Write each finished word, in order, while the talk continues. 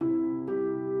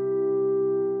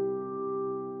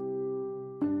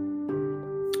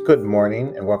Good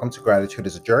morning and welcome to Gratitude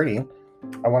is a Journey.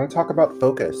 I want to talk about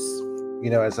focus.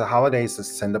 As the holidays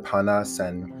descend upon us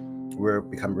and we're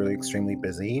become really extremely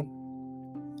busy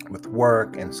with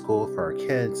work and school for our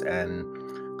kids and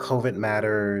COVID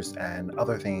matters and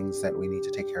other things that we need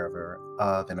to take care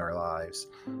of in our lives.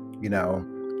 You know,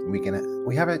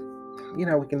 we have it,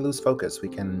 we can lose focus. We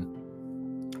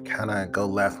can kind of go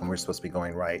left when we're supposed to be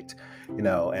going right,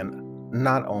 and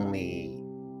not only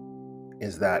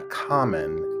is that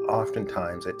common,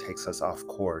 oftentimes it takes us off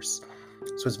course.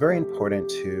 So it's very important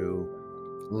to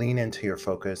lean into your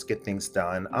focus, get things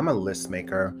done. I'm a list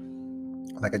maker.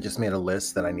 Like I just made a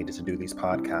list that I needed to do these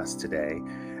podcasts today,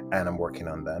 and I'm working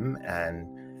on them and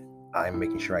I'm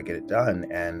making sure I get it done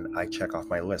and I check off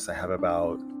my list. I have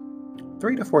about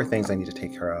 3 to 4 things I need to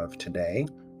take care of today,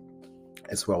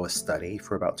 as well as study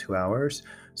for about 2 hours.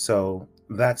 So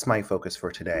that's my focus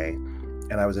for today.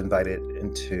 And I was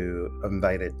invited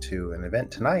to an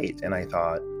event tonight, and I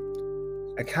thought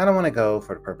I kind of want to go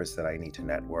for the purpose that I need to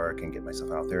network and get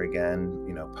myself out there again,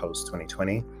 post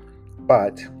 2020.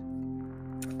 But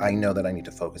I know that I need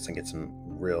to focus and get some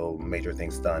real major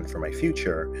things done for my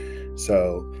future.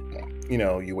 So,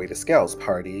 you weigh the scales,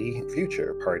 party,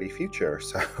 future, party, future.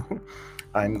 So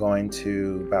I'm going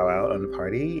to bow out on the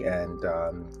party and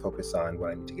focus on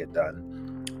what I need to get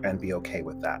done and be okay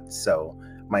with that. So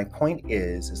my point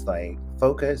is like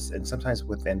focus, and sometimes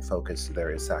within focus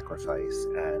there is sacrifice,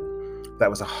 and that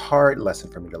was a hard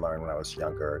lesson for me to learn when I was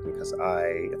younger, because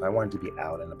if I wanted to be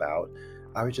out and about,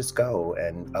 I would just go,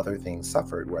 and other things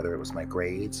suffered, whether it was my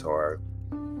grades or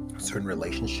certain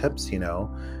relationships,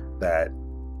 that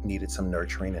needed some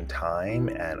nurturing and time,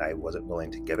 and I wasn't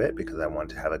willing to give it because I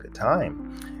wanted to have a good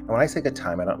time. And when I say good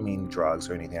time, I don't mean drugs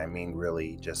or anything. I mean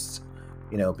really just,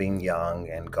 being young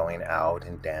and going out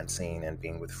and dancing and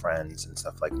being with friends and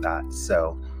stuff like that.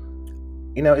 So,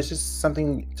 it's just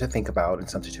something to think about and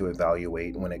something to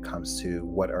evaluate when it comes to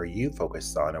what are you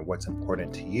focused on or what's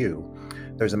important to you.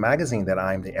 There's a magazine that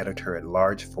I'm the editor at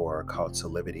large for called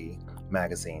Solivity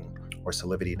Magazine, or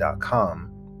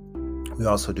solivity.com. We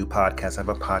also do podcasts. I have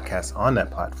a podcast on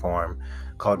that platform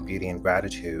called Beauty and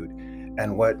Gratitude.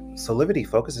 And what Solivity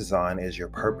focuses on is your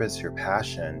purpose, your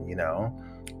passion,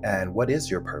 and what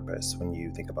is your purpose when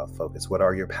you think about focus? What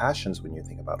are your passions when you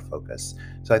think about focus?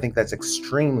 So I think that's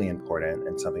extremely important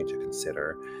and something to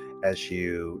consider as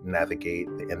you navigate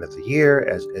the end of the year,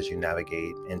 as you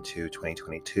navigate into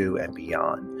 2022 and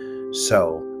beyond.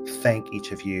 So thank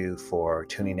each of you for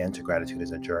tuning in to Gratitude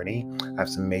is a Journey. I have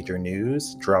some major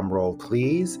news. Drum roll,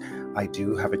 please. I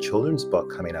do have a children's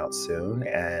book coming out soon,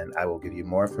 and I will give you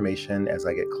more information as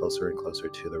I get closer and closer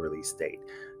to the release date.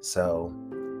 So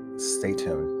stay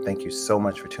tuned. Thank you so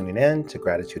much for tuning in to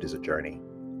Gratitude is a Journey.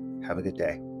 Have a good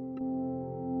day.